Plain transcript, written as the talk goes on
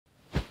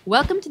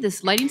Welcome to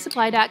this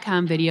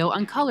lightingsupply.com video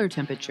on color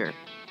temperature.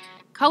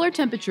 Color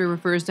temperature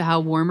refers to how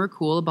warm or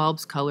cool a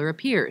bulb's color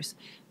appears.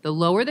 The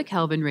lower the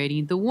Kelvin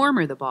rating, the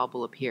warmer the bulb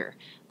will appear.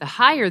 The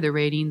higher the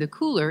rating, the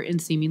cooler and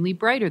seemingly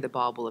brighter the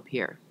bulb will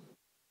appear.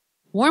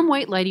 Warm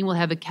white lighting will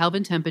have a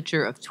Kelvin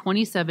temperature of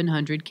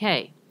 2700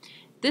 K.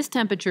 This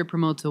temperature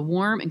promotes a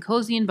warm and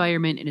cozy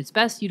environment and is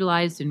best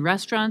utilized in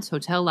restaurants,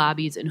 hotel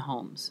lobbies, and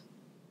homes.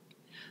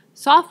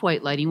 Soft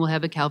white lighting will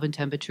have a Kelvin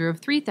temperature of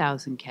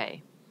 3000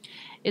 K.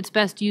 It's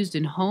best used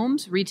in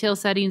homes, retail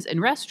settings,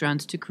 and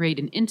restaurants to create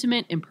an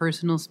intimate and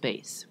personal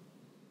space.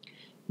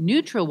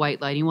 Neutral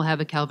white lighting will have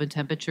a Kelvin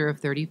temperature of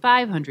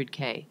 3500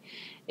 K.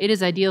 It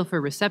is ideal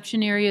for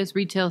reception areas,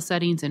 retail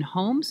settings, and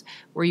homes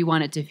where you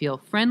want it to feel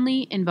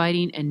friendly,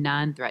 inviting, and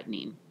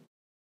non-threatening.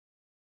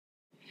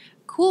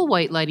 Cool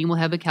white lighting will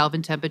have a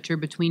Kelvin temperature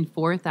between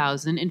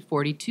 4000 and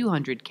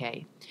 4200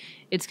 K.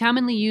 It's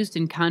commonly used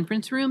in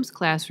conference rooms,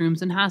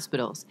 classrooms, and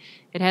hospitals.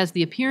 It has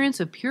the appearance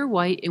of pure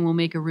white and will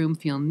make a room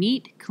feel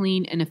neat,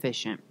 clean, and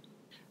efficient.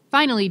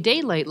 Finally,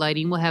 daylight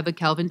lighting will have a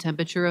Kelvin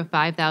temperature of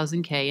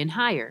 5000 K and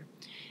higher.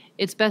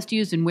 It's best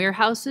used in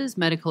warehouses,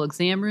 medical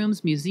exam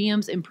rooms,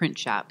 museums, and print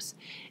shops.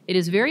 It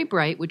is very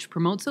bright, which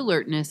promotes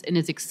alertness and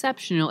is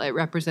exceptional at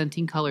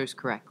representing colors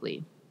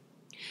correctly.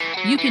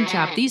 You can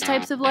shop these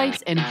types of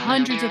lights and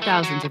hundreds of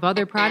thousands of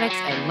other products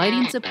at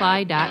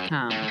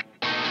lightingsupply.com.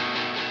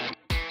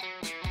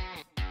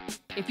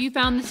 If you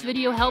found this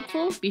video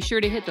helpful, be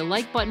sure to hit the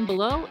like button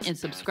below and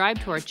subscribe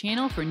to our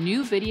channel for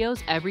new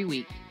videos every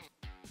week.